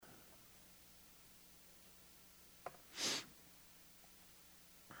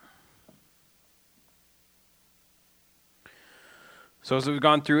So as we've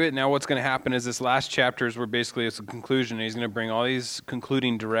gone through it, now what's going to happen is this last chapter is where basically it's a conclusion. And he's going to bring all these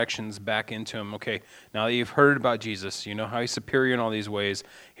concluding directions back into him. Okay, now that you've heard about Jesus, you know how he's superior in all these ways.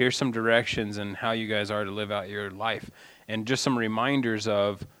 Here's some directions and how you guys are to live out your life. And just some reminders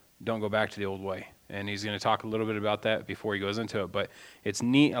of don't go back to the old way. And he's going to talk a little bit about that before he goes into it. But it's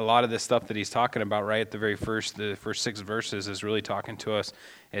neat, a lot of this stuff that he's talking about right at the very first, the first 6 verses is really talking to us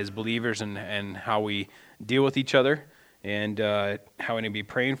as believers and how we deal with each other. And how we need to be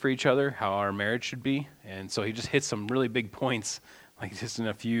praying for each other, how our marriage should be. And so he just hits some really big points, like just in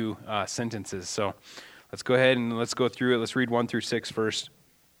a few sentences. So let's go ahead and let's go through it. Let's read 1 through 6 first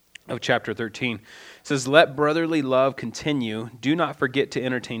of chapter 13. It says, "Let brotherly love continue. Do not forget to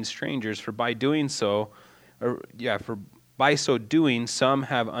entertain strangers, for by so doing, some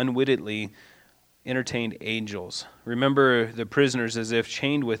have unwittingly entertained angels. Remember the prisoners as if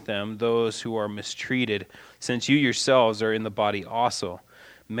chained with them, those who are mistreated, since you yourselves are in the body also.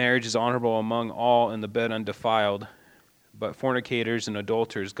 Marriage is honorable among all, and the bed undefiled, but fornicators and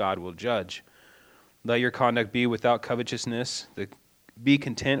adulterers God will judge. Let your conduct be without covetousness. Be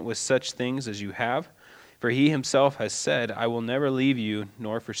content with such things as you have, for he himself has said, I will never leave you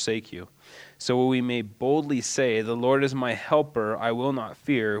nor forsake you. So we may boldly say, the Lord is my helper, I will not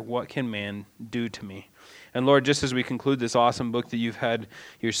fear. What can man do to me?" And Lord, just as we conclude this awesome book that you've had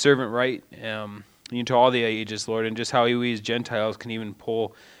your servant write into all the ages, Lord, and just how we as Gentiles can even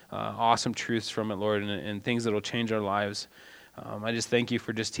pull awesome truths from it, Lord, and things that will change our lives. I just thank you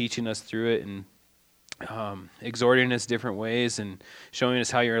for just teaching us through it and exhorting us different ways and showing us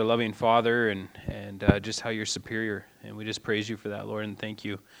how you're a loving Father and just how you're superior. And we just praise you for that, Lord, and thank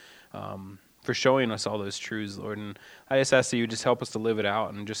you for showing us all those truths, Lord. And I just ask that you just help us to live it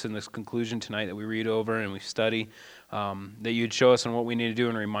out. And just in this conclusion tonight that we read over and we study, that you'd show us on what we need to do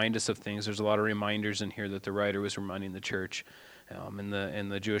and remind us of things. There's a lot of reminders in here that the writer was reminding the church and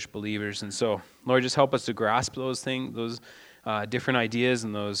the Jewish believers. And so, Lord, just help us to grasp those things, those different ideas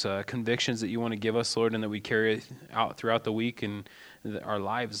and those convictions that you want to give us, Lord, and that we carry out throughout the week and our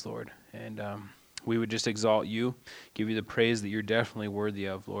lives, Lord. And we would just exalt you, give you the praise that you're definitely worthy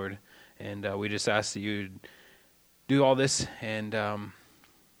of, Lord. And we just ask that you would do all this and,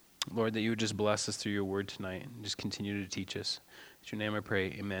 Lord, that you would just bless us through your word tonight and just continue to teach us. In your name I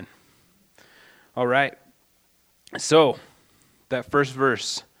pray, amen. All right. So, that first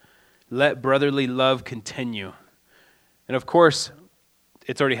verse, let brotherly love continue. And of course,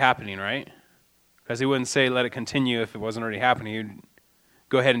 it's already happening, right? Because he wouldn't say let it continue if it wasn't already happening. He'd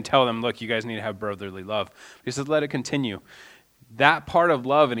go ahead and tell them, look, you guys need to have brotherly love. He says let it continue. That part of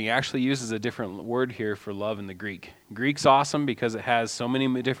love, and he actually uses a different word here for love in the Greek. Greek's awesome because it has so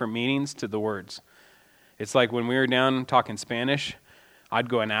many different meanings to the words. It's like when we were down talking Spanish, I'd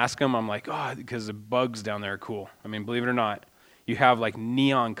go and ask them, I'm like, oh, because the bugs down there are cool. I mean, believe it or not, you have like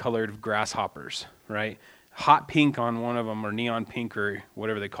neon-colored grasshoppers, right? Hot pink on one of them, or neon pink, or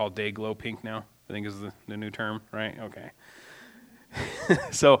whatever they call day glow pink now, I think is the new term, right? Okay.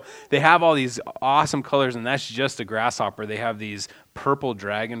 So they have all these awesome colors, and that's just a grasshopper. They have these purple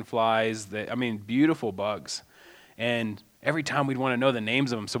dragonflies, beautiful bugs. And every time we'd want to know the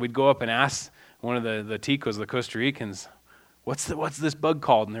names of them, so we'd go up and ask one of the Ticos, the Costa Ricans, what's this bug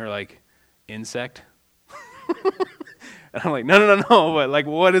called? And they're like, insect. And I'm like, no, but like,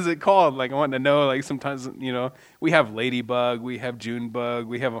 what is it called? Like, I want to know, like, sometimes, we have ladybug, we have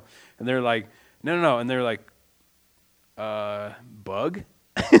Junebug, and they're like, no, and they're like, bug?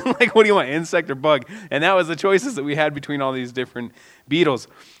 Like, what do you want, insect or bug? And that was the choices that we had between all these different beetles.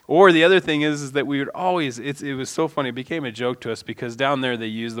 Or the other thing is that we would always, it was so funny, it became a joke to us because down there they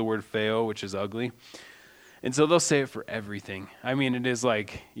use the word feo, which is ugly. And so they'll say it for everything. I mean, it is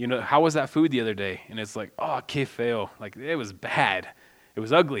like, how was that food the other day? And it's like, oh, que feo. Like, it was bad. It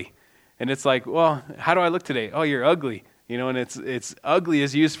was ugly. And it's like, well, how do I look today? Oh, you're ugly. And it's ugly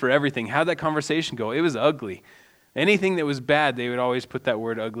is used for everything. How'd that conversation go? It was ugly. Anything that was bad, they would always put that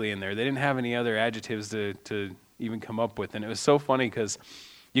word ugly in there. They didn't have any other adjectives to even come up with. And it was so funny because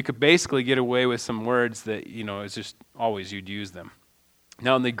you could basically get away with some words that, it's just always you'd use them.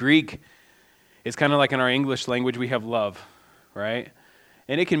 Now, in the Greek, it's kind of like in our English language, we have love, right?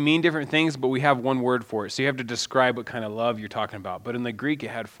 And it can mean different things, but we have one word for it. So you have to describe what kind of love you're talking about. But in the Greek, it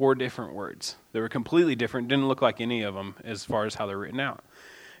had 4 different words. They were completely different, didn't look like any of them as far as how they're written out.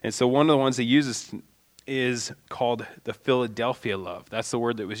 And so one of the ones he uses is called the Philadelphia love. That's the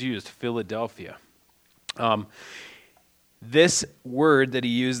word that was used, Philadelphia. This word that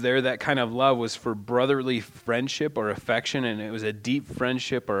he used there, that kind of love, was for brotherly friendship or affection, and it was a deep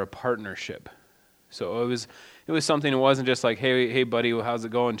friendship or a partnership. So it was something that wasn't just like, hey buddy, how's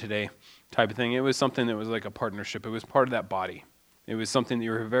it going today type of thing. It was something that was like a partnership. It was part of that body. It was something that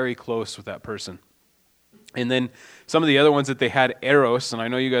you were very close with that person. And then some of the other ones that they had, eros, and I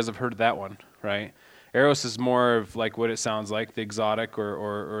know you guys have heard of that one, right? Eros is more of like what it sounds like, the exotic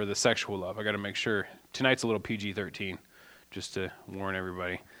or the sexual love. I got to make sure. Tonight's a little PG-13, just to warn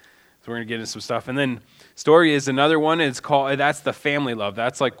everybody. So we're going to get into some stuff. And then storge is another one. That's the family love.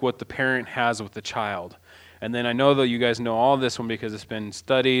 That's like what the parent has with the child. And then I know that you guys know all this one because it's been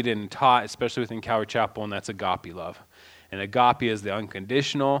studied and taught, especially within Calvary Chapel, and that's agape love. And agape is the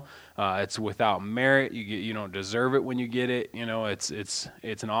unconditional. It's without merit. You don't deserve it when you get it. You know, it's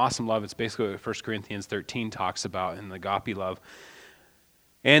an awesome love. It's basically what 1 Corinthians 13 talks about in the agape love.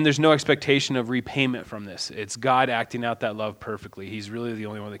 And there's no expectation of repayment from this. It's God acting out that love perfectly. He's really the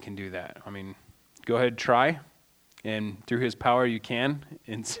only one that can do that. I mean, go ahead, try. And through his power, you can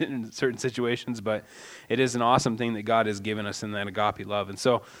in certain situations. But it is an awesome thing that God has given us in that agape love. And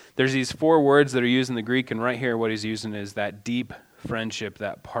so there's these 4 words that are used in the Greek. And right here, what he's using is that deep friendship,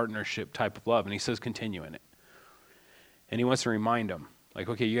 that partnership type of love. And he says continue in it. And he wants to remind them, like,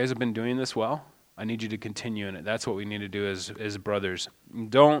 okay, you guys have been doing this well. I need you to continue in it. That's what we need to do as brothers.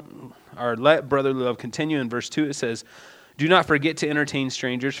 Let brotherly love continue. In verse 2, it says, do not forget to entertain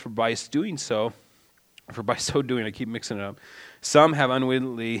strangers, for by so doing, I keep mixing it up, some have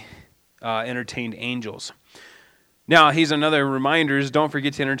unwittingly entertained angels. Now, he's another reminder is don't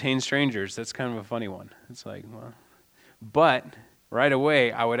forget to entertain strangers. That's kind of a funny one. It's like, well, but right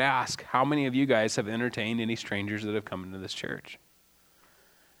away, I would ask, how many of you guys have entertained any strangers that have come into this church?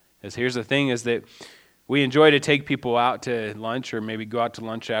 Because here's the thing is that we enjoy to take people out to lunch or maybe go out to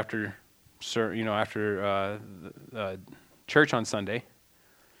lunch after church on Sunday.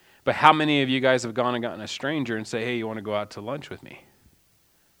 But how many of you guys have gone and gotten a stranger and say, hey, you want to go out to lunch with me?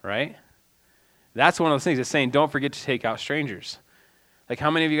 Right? That's one of those things. It's saying don't forget to take out strangers. Like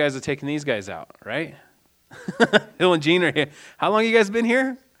how many of you guys have taken these guys out, right? Hill and Gene are here. How long have you guys been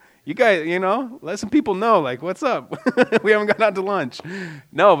here? You guys, let some people know, like, what's up? We haven't gone out to lunch.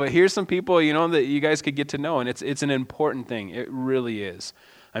 No, but here's some people, that you guys could get to know, and it's an important thing. It really is.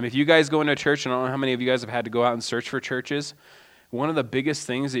 I mean, if you guys go into a church, and I don't know how many of you guys have had to go out and search for churches, one of the biggest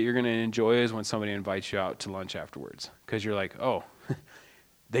things that you're going to enjoy is when somebody invites you out to lunch afterwards, because you're like, oh,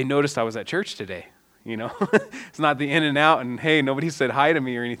 they noticed I was at church today, It's not the in and out, and hey, nobody said hi to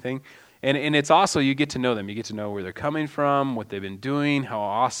me or anything. And it's also, you get to know them. You get to know where they're coming from, what they've been doing, how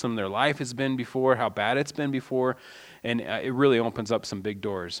awesome their life has been before, how bad it's been before. And it really opens up some big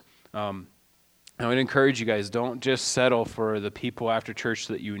doors. I would encourage you guys, don't just settle for the people after church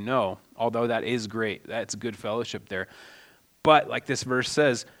that you know, although that is great. That's good fellowship there. But like this verse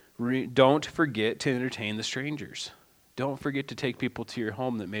says, don't forget to entertain the strangers. Don't forget to take people to your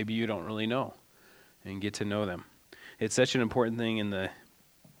home that maybe you don't really know and get to know them. It's such an important thing in the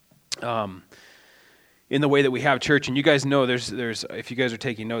way that we have church. And you guys know there's if you guys are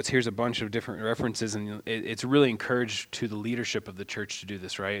taking notes, here's a bunch of different references, and it's really encouraged to the leadership of the church to do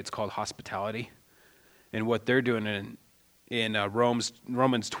this, right? It's called hospitality. And what they're doing in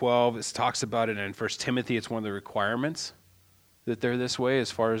Romans 12, it talks about it, and in 1 Timothy, it's one of the requirements that they're this way as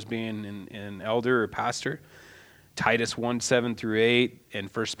far as being an elder or pastor. Titus 1:7 through 8, and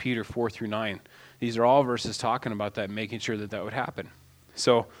 1 Peter 4 through 9. These are all verses talking about that, making sure that would happen.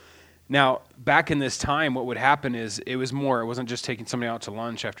 So now, back in this time, what would happen is it wasn't just taking somebody out to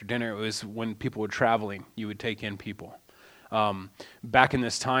lunch after dinner. It was when people were traveling, you would take in people. Back in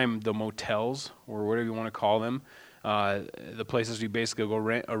this time, the motels, or whatever you want to call them, the places you basically go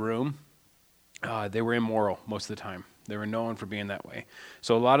rent a room, they were immoral most of the time. They were known for being that way.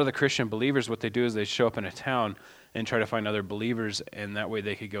 So a lot of the Christian believers, what they do is they show up in a town and try to find other believers, and that way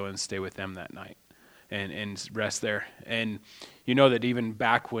they could go and stay with them that night and rest there. And you know that even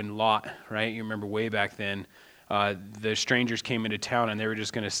back when Lot, right, you remember way back then, the strangers came into town and they were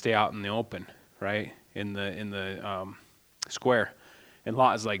just going to stay out in the open, right, in the square. And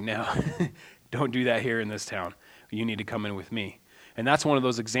Lot is like, no, don't do that here in this town. You need to come in with me. And that's one of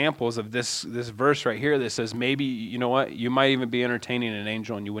those examples of this verse right here that says maybe, you know what, you might even be entertaining an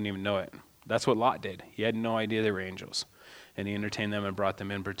angel and you wouldn't even know it. That's what Lot did. He had no idea they were angels. And he entertained them and brought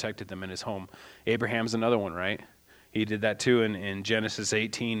them in, protected them in his home. Abraham's another one, right? He did that too in Genesis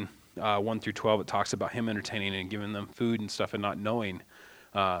 18, 1 through 12. It talks about him entertaining and giving them food and stuff and not knowing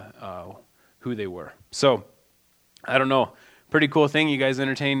who they were. So, I don't know. Pretty cool thing. You guys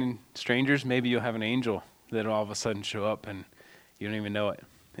entertain strangers. Maybe you'll have an angel that all of a sudden show up and you don't even know it.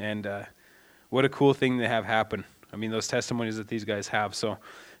 And what a cool thing to have happen. I mean, those testimonies that these guys have. So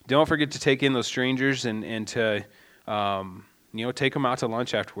don't forget to take in those strangers and to, take them out to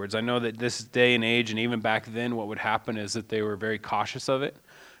lunch afterwards. I know that this day and age, and even back then, what would happen is that they were very cautious of it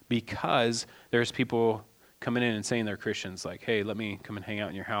because there's people, coming in and saying they're Christians, like, hey, let me come and hang out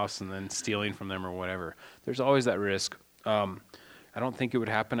in your house, and then stealing from them or whatever. There's always that risk. I don't think it would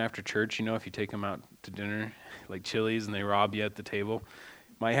happen after church, if you take them out to dinner, like Chili's, and they rob you at the table.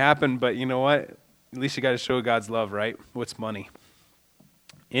 Might happen, but you know what? At least you got to show God's love, right? What's money?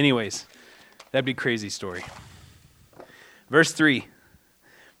 Anyways, that'd be a crazy story. Verse 3.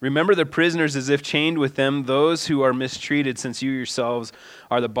 Remember the prisoners as if chained with them, those who are mistreated, since you yourselves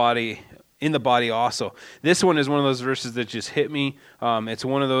are in the body also. This one is one of those verses that just hit me. It's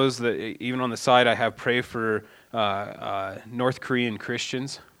one of those that even on the side I have pray for North Korean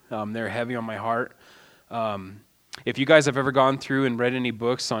Christians. They're heavy on my heart. If you guys have ever gone through and read any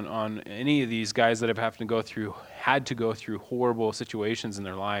books on any of these guys that have had to go through horrible situations in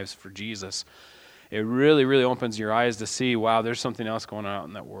their lives for Jesus, it really, really opens your eyes to see, wow, there's something else going on out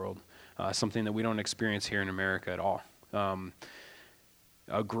in that world, something that we don't experience here in America at all.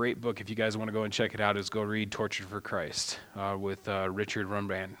 A great book, if you guys want to go and check it out, is go read Tortured for Christ with Richard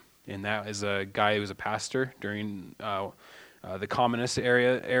Wurmbrand. And that is a guy who was a pastor during the communist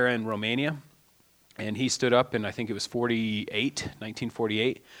era in Romania. And he stood up, and I think it was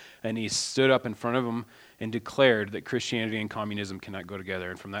 1948, and he stood up in front of them and declared that Christianity and communism cannot go together.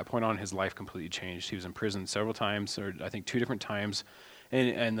 And from that point on, his life completely changed. He was in prison several times, or I think 2 different times,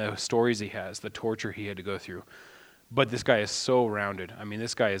 and the stories he has, the torture he had to go through. But this guy is so rounded. I mean,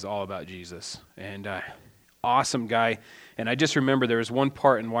 this guy is all about Jesus. And awesome guy. And I just remember there was one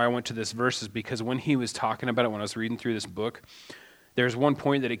part, and why I went to this verse is because when he was talking about it, when I was reading through this book, there's one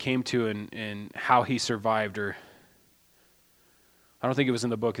point that it came to in how he survived, or I don't think it was in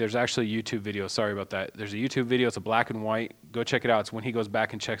the book. There's actually a YouTube video. Sorry about that. There's a YouTube video. It's a black and white. Go check it out. It's when he goes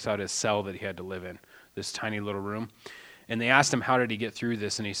back and checks out his cell that he had to live in, this tiny little room. And they asked him, how did he get through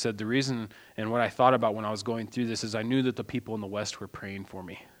this? And he said, the reason, and what I thought about when I was going through this, is I knew that the people in the West were praying for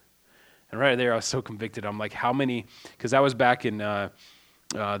me. And right there, I was so convicted. I'm like, how many, because that was back in the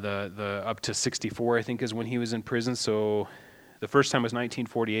up to 64, I think, is when he was in prison. So the first time was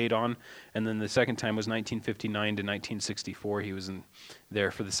 1948 on, and then the second time was 1959 to 1964. He was in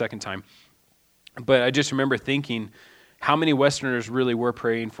there for the second time. But I just remember thinking, how many Westerners really were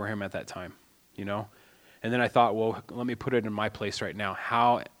praying for him at that time, And then I thought, well, let me put it in my place right now.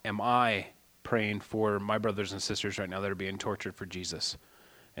 How am I praying for my brothers and sisters right now that are being tortured for Jesus?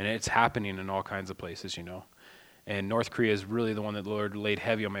 And it's happening in all kinds of places, And North Korea is really the one that the Lord laid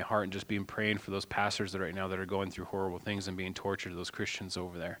heavy on my heart, and just being praying for those pastors that right now that are going through horrible things and being tortured, those Christians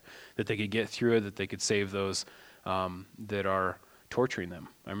over there, that they could get through it, that they could save those that are torturing them.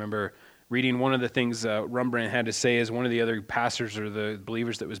 I remember reading one of the things Wurmbrand had to say is one of the other pastors or the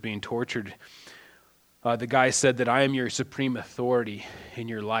believers that was being tortured. The guy said that I am your supreme authority in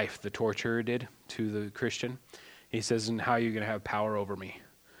your life, the torturer did to the Christian. He says, and how are you going to have power over me?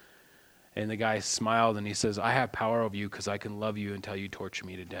 And the guy smiled and he says, I have power over you because I can love you until you torture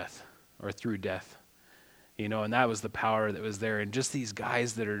me to death or through death. And that was the power that was there. And just these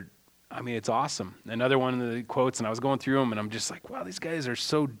guys that are, it's awesome. Another one of the quotes, and I was going through them and I'm just like, wow, these guys are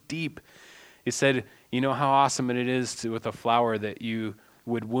so deep. He said, how awesome it is with a flower that you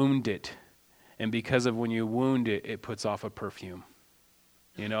would wound it. And because of when you wound it, it puts off a perfume,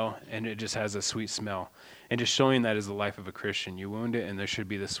 and it just has a sweet smell. And just showing that is the life of a Christian. You wound it, and there should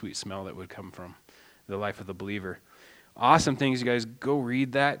be the sweet smell that would come from the life of the believer. Awesome things, you guys. Go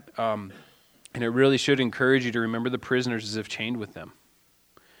read that. And it really should encourage you to remember the prisoners as if chained with them.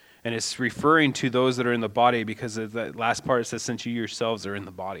 And it's referring to those that are in the body, because of that last part, it says, since you yourselves are in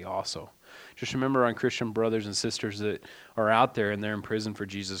the body also. Just remember on Christian brothers and sisters that are out there and they're in prison for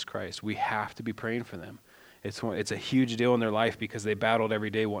Jesus Christ. We have to be praying for them. It's a huge deal in their life because they battled every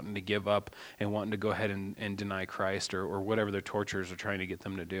day wanting to give up and wanting to go ahead and deny Christ or whatever their torturers are trying to get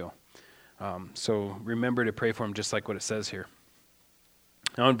them to do. So remember to pray for them, just like what it says here.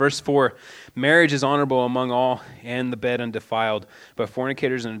 Now in verse 4, marriage is honorable among all, and the bed undefiled, but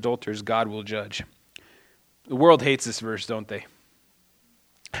fornicators and adulterers God will judge. The world hates this verse, don't they?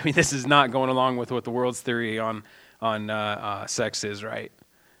 This is not going along with what the world's theory on sex is, right?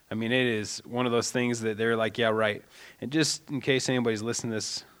 It is one of those things that they're like, yeah, right. And just in case anybody's listening to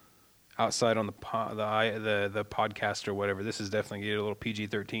this outside on the podcast or whatever, this is definitely get a little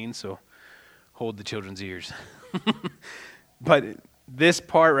PG-13, so hold the children's ears. But this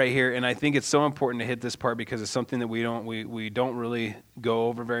part right here, and I think it's so important to hit this part because it's something that we don't really go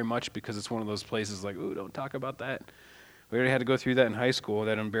over very much, because it's one of those places like, ooh, don't talk about that. We already had to go through that in high school,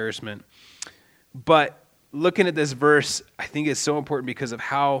 that embarrassment. But looking at this verse, I think it's so important because of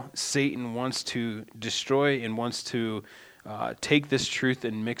how Satan wants to destroy and wants to take this truth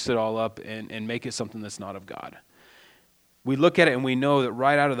and mix it all up and make it something that's not of God. We look at it and we know that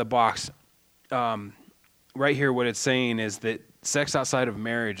right out of the box, right here what it's saying is that sex outside of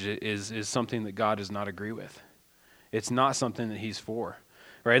marriage is something that God does not agree with. It's not something that he's for.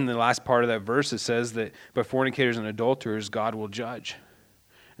 Right? In the last part of that verse, it says that, but fornicators and adulterers, God will judge.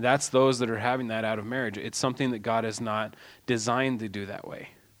 That's those that are having that out of marriage. It's something that God has not designed to do that way.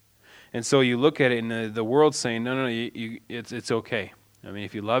 And so you look at it, and the world's saying, no, it's okay. I mean,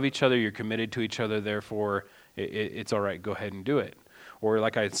 if you love each other, you're committed to each other, therefore it's all right, go ahead and do it. Or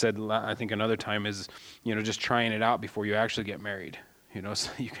like I said, I think another time is, just trying it out before you actually get married,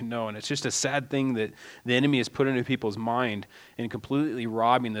 so you can know. And it's just a sad thing that the enemy has put into people's mind and completely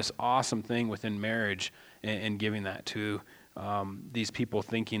robbing this awesome thing within marriage and giving that to these people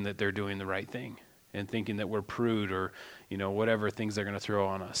thinking that they're doing the right thing and thinking that we're prude or, whatever things they're going to throw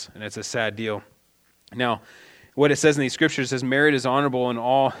on us. And it's a sad deal. Now, what it says in these scriptures says, marriage is honorable in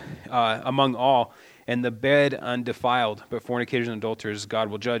all, among all, and the bed undefiled, but fornicators and adulterers God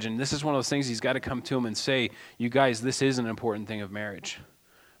will judge. And this is one of those things he's got to come to them and say, you guys, this is an important thing of marriage.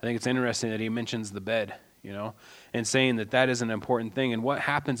 I think it's interesting that he mentions the bed, and saying that is an important thing. And what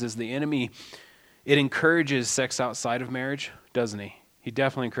happens is the enemy, it encourages sex outside of marriage, doesn't he? He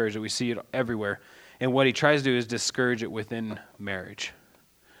definitely encourages it. We see it everywhere. And what he tries to do is discourage it within marriage.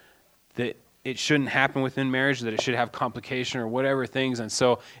 That it shouldn't happen within marriage, that it should have complication or whatever things. And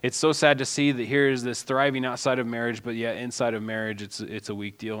so it's so sad to see that here is this thriving outside of marriage, but yet inside of marriage it's a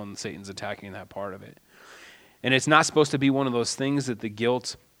weak deal and Satan's attacking that part of it. And it's not supposed to be one of those things that the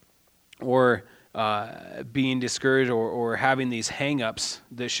guilt or being discouraged or having these hang-ups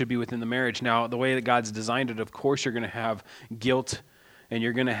that should be within the marriage. Now, the way that God's designed it, of course you're going to have guilt and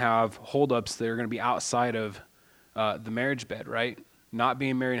you're going to have holdups that are going to be outside of the marriage bed, right? Not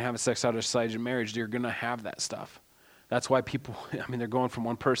being married and having sex outside of marriage, you're going to have that stuff. That's why people, they're going from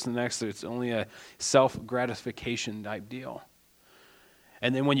one person to the next. It's only a self-gratification type deal.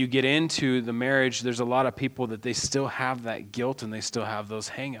 And then when you get into the marriage, there's a lot of people that they still have that guilt and they still have those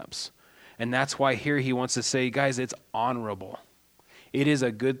hang-ups. And that's why here he wants to say, guys, it's honorable. It is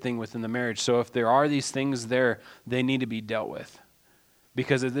a good thing within the marriage. So if there are these things there, they need to be dealt with.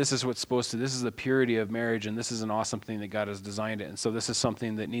 Because this is what's supposed to, this is the purity of marriage, and this is an awesome thing that God has designed it. And so this is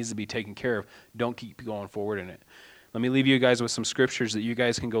something that needs to be taken care of. Don't keep going forward in it. Let me leave you guys with some scriptures that you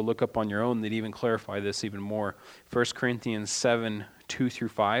guys can go look up on your own that even clarify this even more. 1 Corinthians 7, 2 through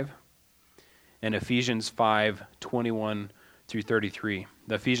 5, and Ephesians 5, 21 through 33.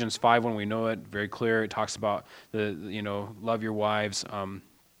 The Ephesians 5 one, we know it, very clear. It talks about love your wives,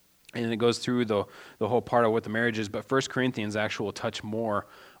 and it goes through the whole part of what the marriage is. But 1 Corinthians actually will touch more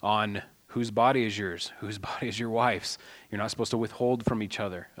on whose body is yours, whose body is your wife's. You're not supposed to withhold from each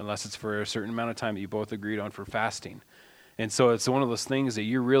other unless it's for a certain amount of time that you both agreed on for fasting. And so it's one of those things that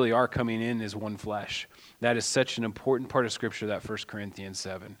you really are coming in as one flesh. That is such an important part of Scripture, that 1 Corinthians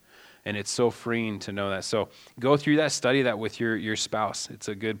 7. And it's so freeing to know that. So go through that, study that with your spouse. It's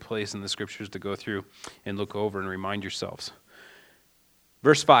a good place in the Scriptures to go through and look over and remind yourselves.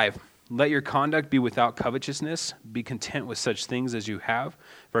 Verse 5, let your conduct be without covetousness. Be content with such things as you have.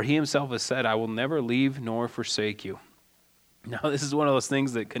 For he himself has said, I will never leave nor forsake you. Now, this is one of those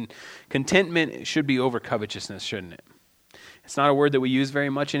things that contentment should be over covetousness, shouldn't it? It's not a word that we use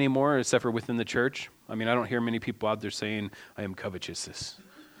very much anymore, except for within the church. I don't hear many people out there saying, I am covetous.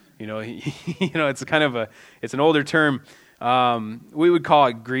 It's kind of it's an older term. We would call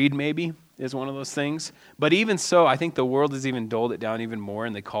it greed, maybe, is one of those things. But even so, I think the world has even dulled it down even more,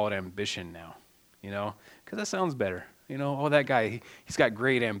 and they call it ambition now, because that sounds better. That guy, he's got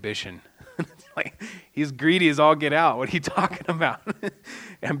great ambition. Like, he's greedy as all get out. What are you talking about?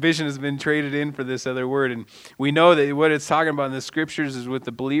 Ambition has been traded in for this other word. And we know that what it's talking about in the Scriptures is with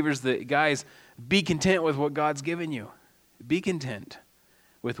the believers that, guys, be content with what God's given you. Be content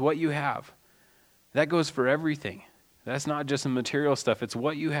with what you have. That goes for everything. That's not just the material stuff. It's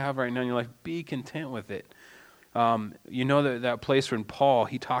what you have right now in your life. Be content with it. That place when Paul,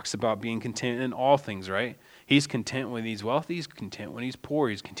 he talks about being content in all things, right? He's content when he's wealthy. He's content when he's poor.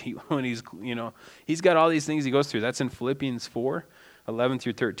 He's content when he's got all these things he goes through. That's in Philippians 4, 11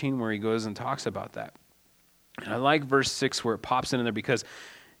 through 13, where he goes and talks about that. And I like verse 6 where it pops in there, because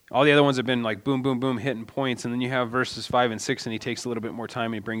all the other ones have been like boom, boom, boom, hitting points. And then you have verses 5 and 6, and he takes a little bit more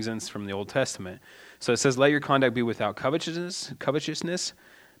time and he brings in from the Old Testament. So it says, let your conduct be without covetousness.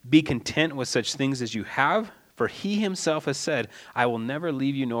 Be content with such things as you have. For he himself has said, I will never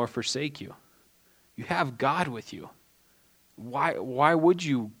leave you nor forsake you. You have God with you. Why would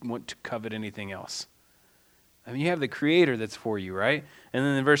you want to covet anything else? You have the Creator that's for you, right? And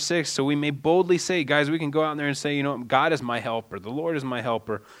then in verse 6, so we may boldly say, guys, we can go out there and say, God is my helper. The Lord is my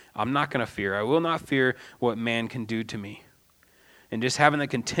helper. I'm not going to fear. I will not fear what man can do to me. And just having the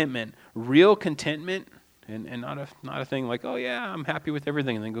contentment, real contentment, and not a thing like, oh yeah, I'm happy with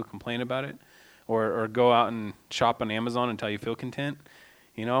everything, and then go complain about it, or go out and shop on Amazon until you feel content,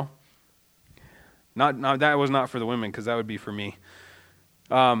 you know. Not that was not for the women, because that would be for me.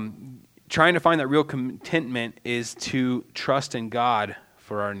 Trying to find that real contentment is to trust in God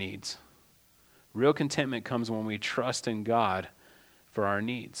for our needs. Real contentment comes when we trust in God for our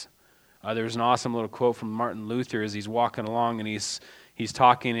needs. There's an awesome little quote from Martin Luther as he's walking along and he's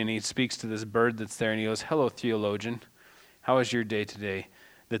talking and he speaks to this bird that's there and he goes, "Hello, theologian. How was your day today?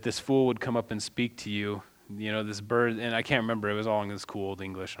 That this fool would come up and speak to you." You know, this bird, and I can't remember, it was all in this cool old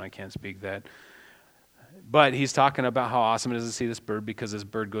English and I can't speak that. But he's talking about how awesome it is to see this bird because this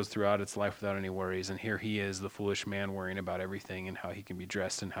bird goes throughout its life without any worries. And here he is, the foolish man, worrying about everything and how he can be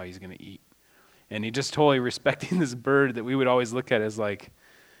dressed and how he's going to eat. And he just totally respecting this bird that we would always look at as like,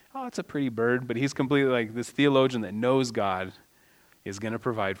 oh, it's a pretty bird. But he's completely like this theologian that knows God is going to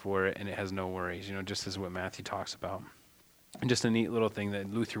provide for it and it has no worries, you know, just as what Matthew talks about. And just a neat little thing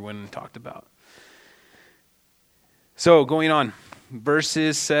that Luther went and talked about. So going on,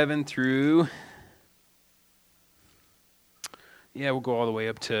 verses 7 through... we'll go all the way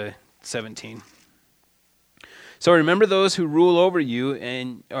up to 17. So remember those who rule over you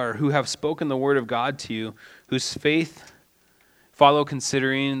or who have spoken the word of God to you, whose faith follow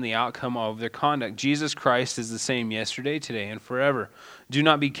considering the outcome of their conduct. Jesus Christ is the same yesterday, today, and forever. Do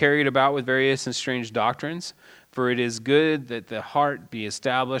not be carried about with various and strange doctrines, for it is good that the heart be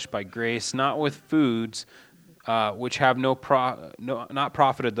established by grace, not with foods which have not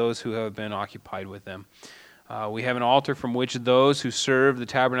profited those who have been occupied with them. We have an altar from which those who serve the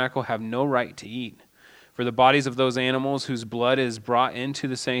tabernacle have no right to eat. For the bodies of those animals whose blood is brought into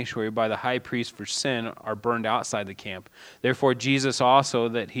the sanctuary by the high priest for sin are burned outside the camp. Therefore Jesus also,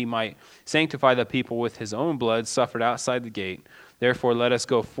 that he might sanctify the people with his own blood, suffered outside the gate. Therefore let us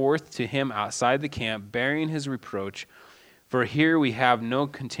go forth to him outside the camp, bearing his reproach. For here we have no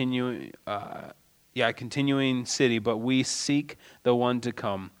continuing city, but we seek the one to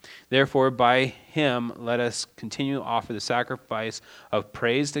come. Therefore, by him let us continue to offer the sacrifice of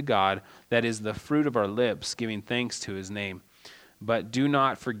praise to God, that is the fruit of our lips, giving thanks to his name. But do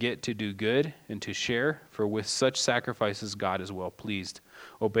not forget to do good and to share, for with such sacrifices God is well pleased.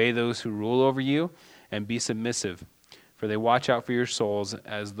 Obey those who rule over you, and be submissive, for they watch out for your souls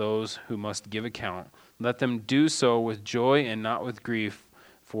as those who must give account. Let them do so with joy and not with grief,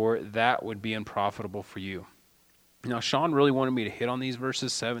 for that would be unprofitable for you. Now, Sean really wanted me to hit on these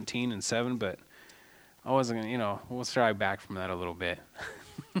verses 17 and 7, but I wasn't going to, we'll try back from that a little bit.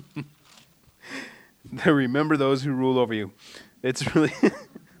 Remember those who rule over you. It's really...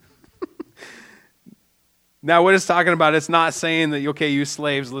 Now, what it's talking about, it's not saying that, okay, you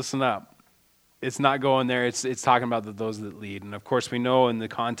slaves, listen up. It's not going there. It's talking about those that lead. And, of course, we know in the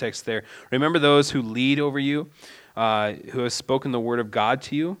context there, remember those who lead over you, who have spoken the word of God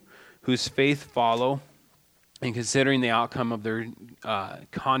to you, whose faith follow, and considering the outcome of their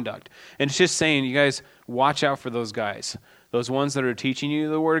conduct. And it's just saying, you guys, watch out for those guys. Those ones that are teaching you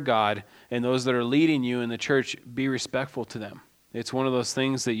the word of God, and those that are leading you in the church, be respectful to them. It's one of those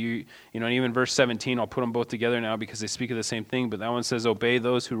things that and even verse 17, I'll put them both together now because they speak of the same thing, but that one says, obey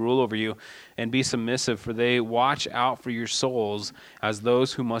those who rule over you and be submissive, for they watch out for your souls as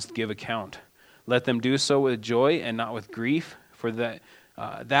those who must give account. Let them do so with joy and not with grief, for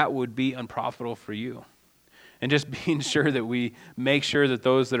that would be unprofitable for you. And just being sure that we make sure that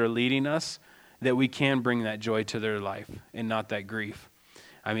those that are leading us, that we can bring that joy to their life and not that grief.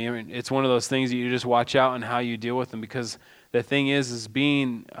 I mean, it's one of those things that you just watch out on how you deal with them, because the thing is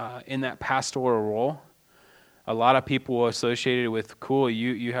being in that pastoral role, a lot of people associated with, cool,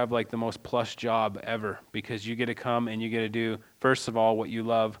 you have like the most plush job ever, because you get to come and you get to do, first of all, what you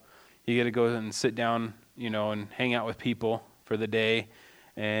love. You get to go and sit down, and hang out with people for the day,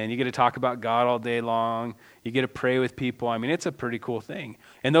 and you get to talk about God all day long. You get to pray with people. I mean, it's a pretty cool thing.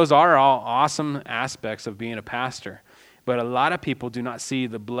 And those are all awesome aspects of being a pastor. But a lot of people do not see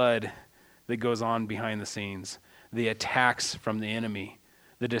the blood that goes on behind the scenes, the attacks from the enemy,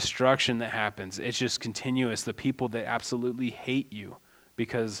 the destruction that happens. It's just continuous. The people that absolutely hate you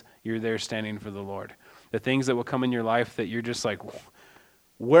because you're there standing for the Lord. The things that will come in your life that you're just like,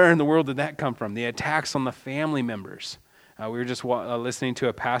 where in the world did that come from? The attacks on the family members. We were just listening to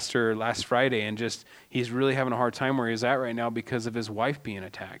a pastor last Friday, and he's really having a hard time where he's at right now because of his wife being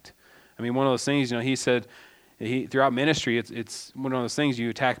attacked. I mean, one of those things, he said, throughout ministry, it's one of those things, you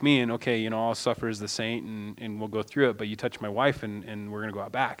attack me, and okay, I'll suffer as the saint, and we'll go through it, but you touch my wife, and we're going to go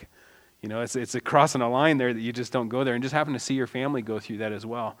out back. It's crossing a line there that you just don't go there, and just happen to see your family go through that as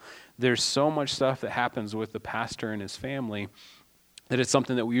well. There's so much stuff that happens with the pastor and his family that it's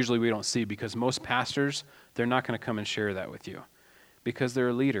something that we don't see, because most pastors, they're not going to come and share that with you because they're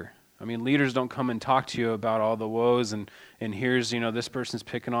a leader. I mean, leaders don't come and talk to you about all the woes and here's, this person's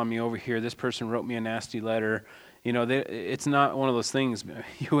picking on me over here. This person wrote me a nasty letter. It's not one of those things.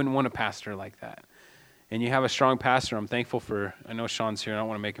 You wouldn't want a pastor like that. And you have a strong pastor. I'm thankful for, I know Sean's here. I don't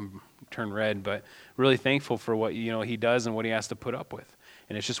want to make him turn red, but really thankful for what, he does and what he has to put up with.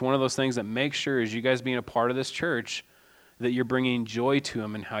 And it's just one of those things that make sure, as you guys being a part of this church, that you're bringing joy to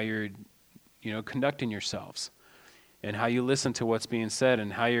him and how you're, conducting yourselves. And how you listen to what's being said,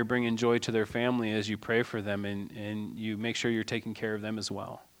 and how you're bringing joy to their family as you pray for them, and you make sure you're taking care of them as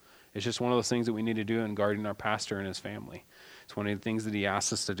well. It's just one of those things that we need to do in guarding our pastor and his family. It's one of the things that he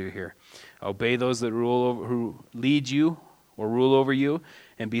asks us to do here. Obey those that who lead you or rule over you,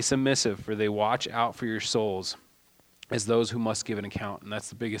 and be submissive, for they watch out for your souls as those who must give an account. And that's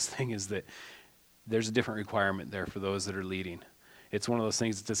the biggest thing, is that there's a different requirement there for those that are leading. It's one of those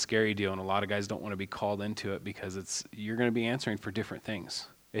things, it's a scary deal, and a lot of guys don't want to be called into it because you're going to be answering for different things.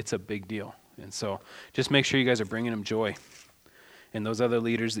 It's a big deal. And so just make sure you guys are bringing them joy, and those other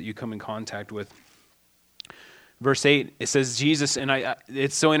leaders that you come in contact with. Verse 8, it says Jesus, and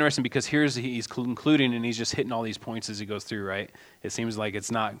it's so interesting because he's concluding, and he's just hitting all these points as he goes through, right? It seems like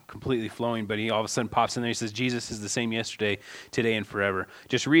it's not completely flowing, but he all of a sudden pops in there. He says, Jesus is the same yesterday, today, and forever.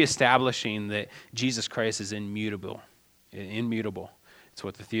 Just reestablishing that Jesus Christ is immutable. It's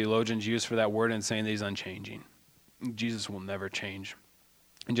what the theologians use for that word, and saying that he's unchanging. Jesus will never change.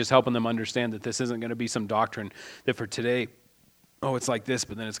 And just helping them understand that this isn't going to be some doctrine that for today, it's like this,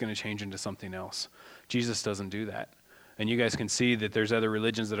 but then it's going to change into something else. Jesus doesn't do that. And you guys can see that there's other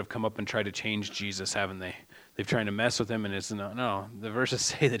religions that have come up and tried to change Jesus, haven't they? They've tried to mess with him, and it's no. The verses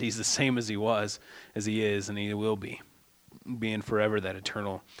say that he's the same as he was, as he is, and he will be, being forever that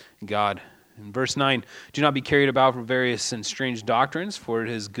eternal God. In verse 9, do not be carried about with various and strange doctrines, for it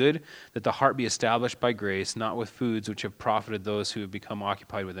is good that the heart be established by grace, not with foods which have profited those who have become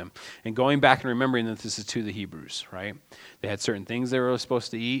occupied with them. And going back and remembering that this is to the Hebrews, right? They had certain things they were supposed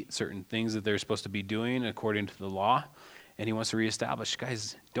to eat, certain things that they're supposed to be doing according to the law, and he wants to reestablish,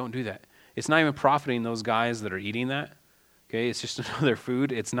 guys, don't do that. It's not even profiting those guys that are eating that. Okay, it's just another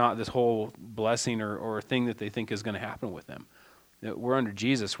food. It's not this whole blessing or thing that they think is going to happen with them. We're under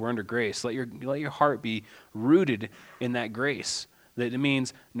Jesus. We're under grace. Let your heart be rooted in that grace. That it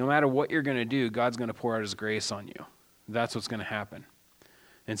means no matter what you're going to do, God's going to pour out his grace on you. That's what's going to happen.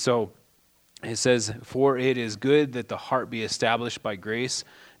 And so it says, for it is good that the heart be established by grace,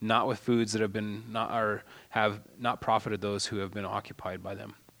 not with foods that have not profited those who have been occupied by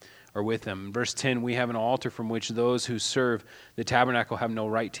them or with them. In verse 10, we have an altar from which those who serve the tabernacle have no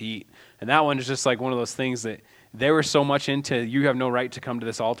right to eat. And that one is just like one of those things that they were so much into, you have no right to come to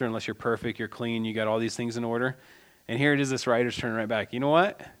this altar unless you're perfect, you're clean, you got all these things in order. And here it is, this writer's turning right back. You know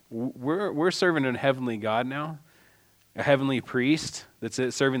what? We're serving a heavenly God now, a heavenly priest that's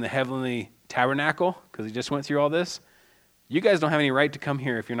serving the heavenly tabernacle, because he just went through all this. You guys don't have any right to come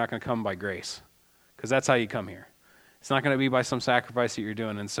here if you're not going to come by grace, because that's how you come here. It's not going to be by some sacrifice that you're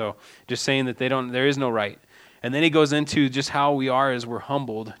doing. And so just saying that there is no right. And then he goes into just how we are as we're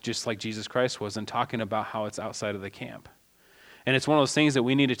humbled, just like Jesus Christ was, and talking about how it's outside of the camp. And it's one of those things that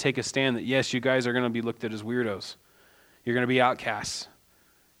we need to take a stand that, yes, you guys are going to be looked at as weirdos. You're going to be outcasts.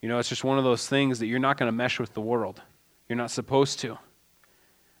 It's just one of those things that you're not going to mesh with the world. You're not supposed to. I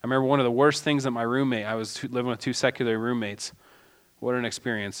remember one of the worst things that my roommate, I was living with two secular roommates. What an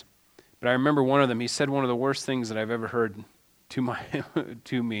experience. But I remember one of them, he said one of the worst things that I've ever heard to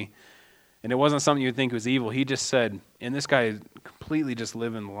me. And it wasn't something you'd think was evil. He just said, and this guy completely just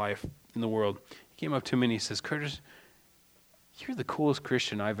living life in the world. He came up to me and he says, Curtis, you're the coolest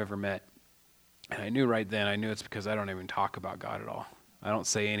Christian I've ever met. And I knew right then, it's because I don't even talk about God at all. I don't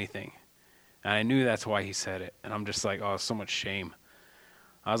say anything. And I knew that's why he said it. And I'm just like, so much shame.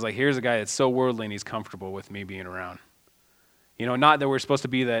 I was like, here's a guy that's so worldly and he's comfortable with me being around. Not that we're supposed to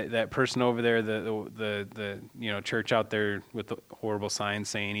be that person over there, the church out there with the horrible signs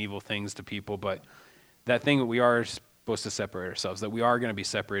saying evil things to people, but that thing that we are supposed to separate ourselves, that we are going to be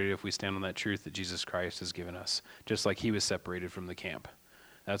separated if we stand on that truth that Jesus Christ has given us, just like he was separated from the camp.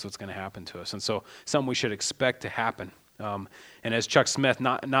 That's what's going to happen to us. And so something we should expect to happen. And as Chuck Smith,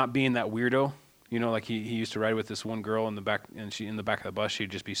 not being that weirdo, like he used to ride with this one girl in the back, and she in the back of the bus, she'd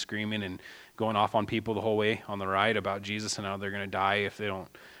just be screaming and going off on people the whole way on the ride about Jesus and how they're going to die if they don't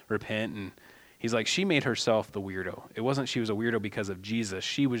repent. And he's like, she made herself the weirdo. It wasn't she was a weirdo because of Jesus.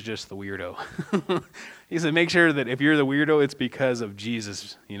 She was just the weirdo. He said, make sure that if you're the weirdo, it's because of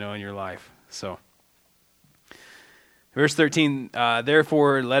Jesus, in your life. So, verse 13,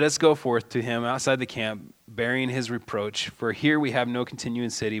 therefore let us go forth to him outside the camp, bearing his reproach. For here we have no continuing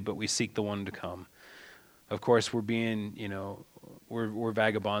city, but we seek the one to come. Of course, we're being, we're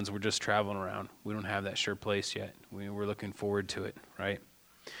vagabonds. We're just traveling around. We don't have that sure place yet. We're looking forward to it, right?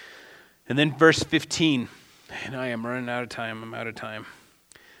 And then verse 15, and I am running out of time. I'm out of time.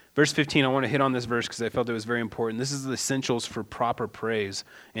 Verse 15, I want to hit on this verse because I felt it was very important. This is the essentials for proper praise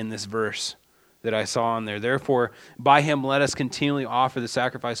in this verse that I saw on there. Therefore, by him let us continually offer the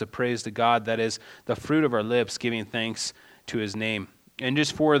sacrifice of praise to God, that is the fruit of our lips, giving thanks to his name. And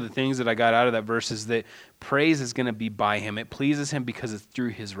just four of the things that I got out of that verse is that praise is going to be by him. It pleases him because it's through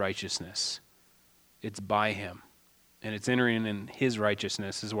his righteousness. It's by him. And it's entering in his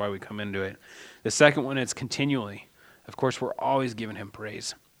righteousness is why we come into it. The second one is continually. Of course, we're always giving him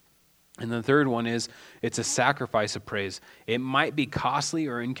praise. And the third one is it's a sacrifice of praise. It might be costly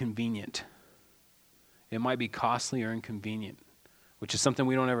or inconvenient. It might be costly or inconvenient, which is something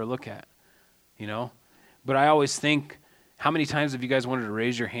we don't ever look at, But I always think, how many times have you guys wanted to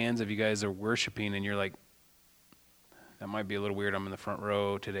raise your hands if you guys are worshiping and you're like, that might be a little weird. I'm in the front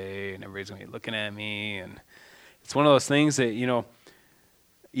row today and everybody's going to be looking at me. And it's one of those things that,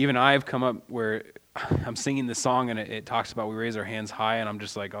 even I've come up where I'm singing the song and it talks about we raise our hands high, and I'm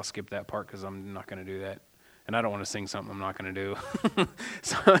just like, I'll skip that part because I'm not going to do that. And I don't want to sing something I'm not going to do.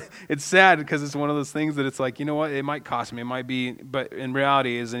 So it's sad because it's one of those things that it's like, you know what, it might cost me, it might be, but in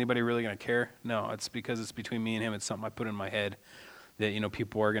reality, is anybody really going to care? No, it's because it's between me and him. It's something I put in my head that,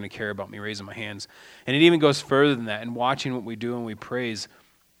 people are going to care about me raising my hands. And it even goes further than that. And watching what we do and we praise,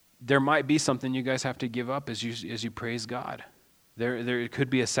 there might be something you guys have to give up as you praise God. There could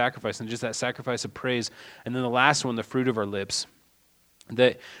be a sacrifice, and just that sacrifice of praise. And then the last one, the fruit of our lips.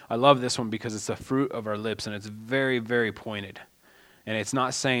 That I love this one because it's the fruit of our lips, and it's very, very pointed. And it's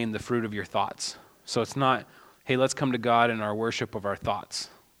not saying the fruit of your thoughts. So it's not, hey, let's come to God in our worship of our thoughts.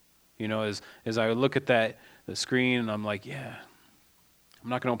 As I look at the screen, and I'm like, yeah, I'm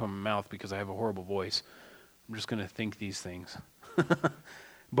not going to open my mouth because I have a horrible voice. I'm just going to think these things.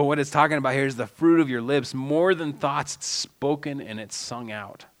 But what it's talking about here is the fruit of your lips, more than thoughts. It's spoken and it's sung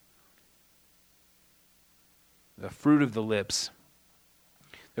out. The fruit of the lips.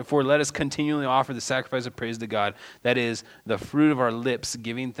 Therefore, let us continually offer the sacrifice of praise to God. That is, the fruit of our lips,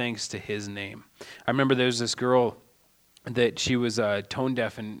 giving thanks to his name. I remember there was this girl that she was tone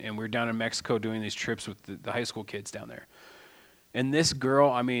deaf, and we were down in Mexico doing these trips with the high school kids down there. And this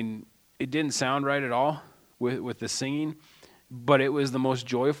girl, it didn't sound right at all with the singing, but it was the most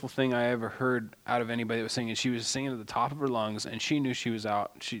joyful thing I ever heard out of anybody that was singing. She was singing at the top of her lungs, and she knew she was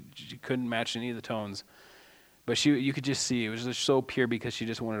out. She couldn't match any of the tones. But you could just see it was just so pure because she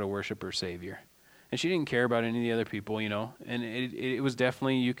just wanted to worship her Savior. And she didn't care about any of the other people, And it was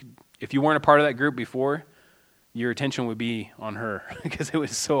definitely, if you weren't a part of that group before, your attention would be on her because it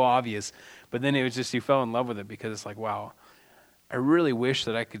was so obvious. But then it was just, you fell in love with it because it's like, wow, I really wish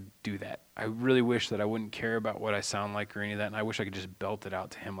that I could do that. I really wish that I wouldn't care about what I sound like or any of that, and I wish I could just belt it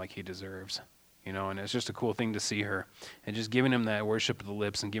out to him like he deserves. And it's just a cool thing to see her. And just giving him that worship of the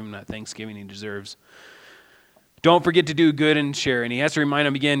lips and giving him that thanksgiving he deserves. Don't forget to do good and share. And he has to remind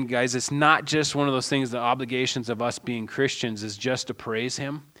them again, guys, it's not just one of those things, the obligations of us being Christians is just to praise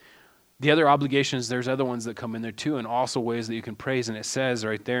him. The other obligations, there's other ones that come in there too, and also ways that you can praise. And it says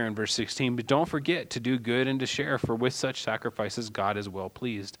right there in verse 16, but don't forget to do good and to share, for with such sacrifices God is well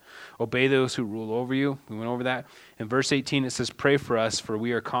pleased. Obey those who rule over you. We went over that. In verse 18, it says, pray for us, for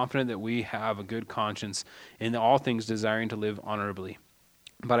we are confident that we have a good conscience in all things, desiring to live honorably.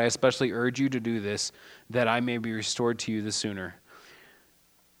 But I especially urge you to do this, that I may be restored to you the sooner.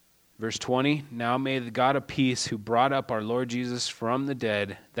 Verse 20, now may the God of peace, who brought up our Lord Jesus from the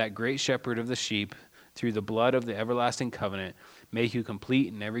dead, that great shepherd of the sheep, through the blood of the everlasting covenant, make you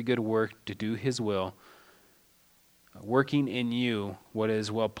complete in every good work to do his will, working in you what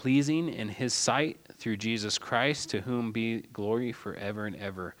is well-pleasing in his sight, through Jesus Christ, to whom be glory forever and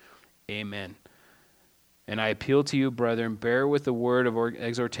ever. Amen. And I appeal to you, brethren, bear with the word of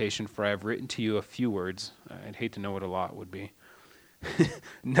exhortation, for I have written to you a few words. I'd hate to know what a lot would be.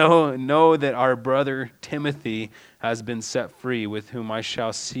 Know that our brother Timothy has been set free, with whom I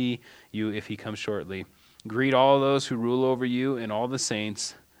shall see you if he comes shortly. Greet all those who rule over you and all the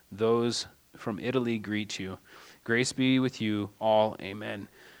saints. Those from Italy greet you. Grace be with you all. Amen.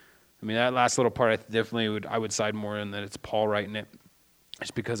 That last little part, I would side more in that it's Paul writing it,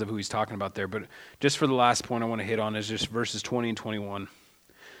 just because of who he's talking about there. But just for the last point I want to hit on is just verses 20 and 21.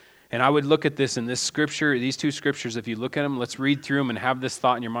 And I would look at this in this scripture, these two scriptures, if you look at them, let's read through them and have this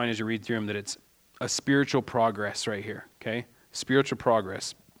thought in your mind as you read through them, that it's a spiritual progress right here, okay? Spiritual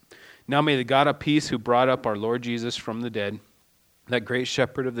progress. Now may the God of peace, who brought up our Lord Jesus from the dead, that great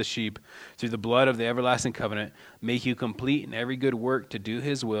shepherd of the sheep, through the blood of the everlasting covenant, make you complete in every good work to do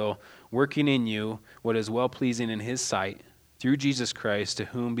his will, working in you what is well-pleasing in his sight, through Jesus Christ, to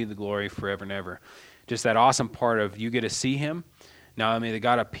whom be the glory forever and ever. Just that awesome part of you get to see him. Now may the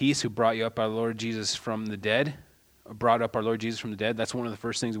God of peace who brought you up our Lord Jesus from the dead, brought up our Lord Jesus from the dead, that's one of the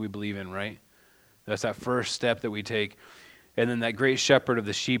first things we believe in, right? That's that first step that we take. And then that great shepherd of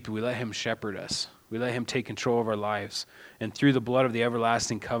the sheep, we let him shepherd us. We let him take control of our lives. And through the blood of the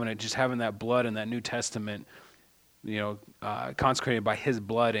everlasting covenant, just having that blood in that New Testament, consecrated by his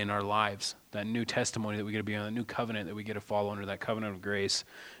blood in our lives, that new testimony that we get to be on, that new covenant that we get to follow under, that covenant of grace.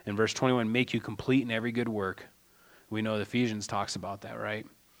 In verse 21, make you complete in every good work. We know Ephesians talks about that, right?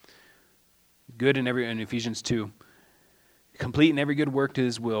 Good in Ephesians 2. Complete in every good work to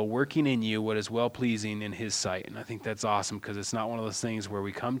his will, working in you what is well-pleasing in his sight. And I think that's awesome because it's not one of those things where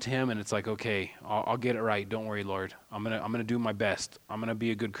we come to him and it's like, okay, I'll get it right. Don't worry, Lord. I'm gonna do my best. I'm going to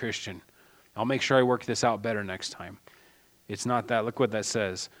be a good Christian. I'll make sure I work this out better next time. It's not that. Look what that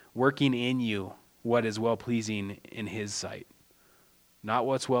says. Working in you what is well-pleasing in his sight. Not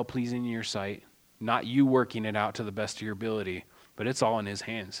what's well-pleasing in your sight. Not you working it out to the best of your ability, but it's all in his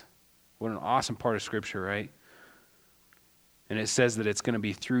hands. What an awesome part of Scripture, right? And it says that it's going to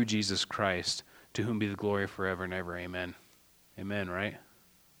be through Jesus Christ, to whom be the glory forever and ever. Amen. Amen, right?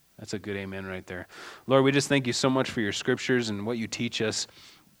 That's a good amen right there. Lord, we just thank you so much for your scriptures and what you teach us.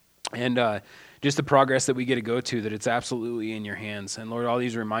 And just the progress that we get to go to, that it's absolutely in your hands. And Lord, all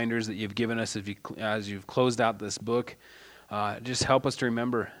these reminders that you've given us as you've closed out this book, just help us to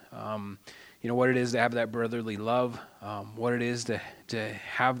remember what it is to have that brotherly love, what it is to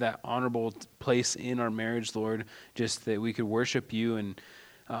have that honorable place in our marriage, Lord, just that we could worship you, and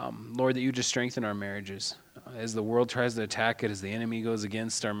Lord, that you just strengthen our marriages. As the world tries to attack it, as the enemy goes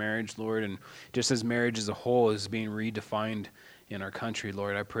against our marriage, Lord, and just as marriage as a whole is being redefined in our country,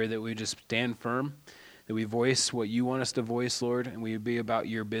 Lord, I pray that we just stand firm, that we voice what you want us to voice, Lord, and we be about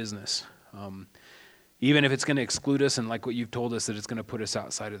your business. Even if it's going to exclude us, and like what you've told us, that it's going to put us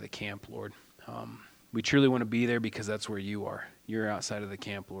outside of the camp, Lord. We truly want to be there because that's where you are. You're outside of the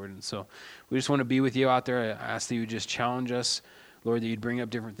camp, Lord. And so we just want to be with you out there. I ask that you just challenge us, Lord, that you'd bring up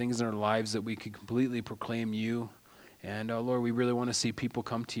different things in our lives that we could completely proclaim you. And Lord, we really want to see people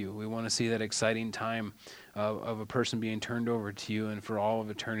come to you. We want to see that exciting time of a person being turned over to you, and for all of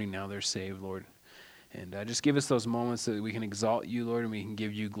eternity now they're saved, Lord. And just give us those moments that we can exalt you, Lord, and we can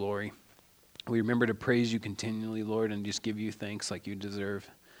give you glory. We remember to praise you continually, Lord, and just give you thanks like you deserve.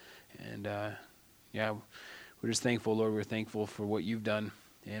 And we're just thankful, Lord. We're thankful for what you've done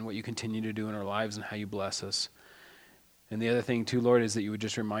and what you continue to do in our lives and how you bless us. And the other thing too, Lord, is that you would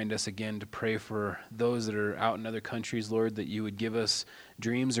just remind us again to pray for those that are out in other countries, Lord, that you would give us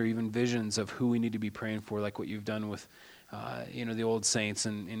dreams or even visions of who we need to be praying for, like what you've done with the old saints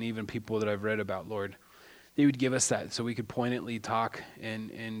and even people that I've read about, Lord. That you would give us that so we could poignantly talk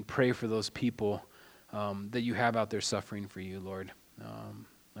and pray for those people that you have out there suffering for you, Lord.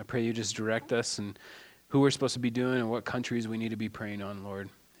 I pray you just direct us and who we're supposed to be doing and what countries we need to be praying on, Lord.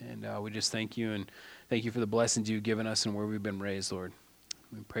 And we just thank you, and thank you for the blessings you've given us and where we've been raised, Lord.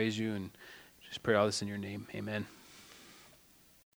 We praise you and just pray all this in your name. Amen.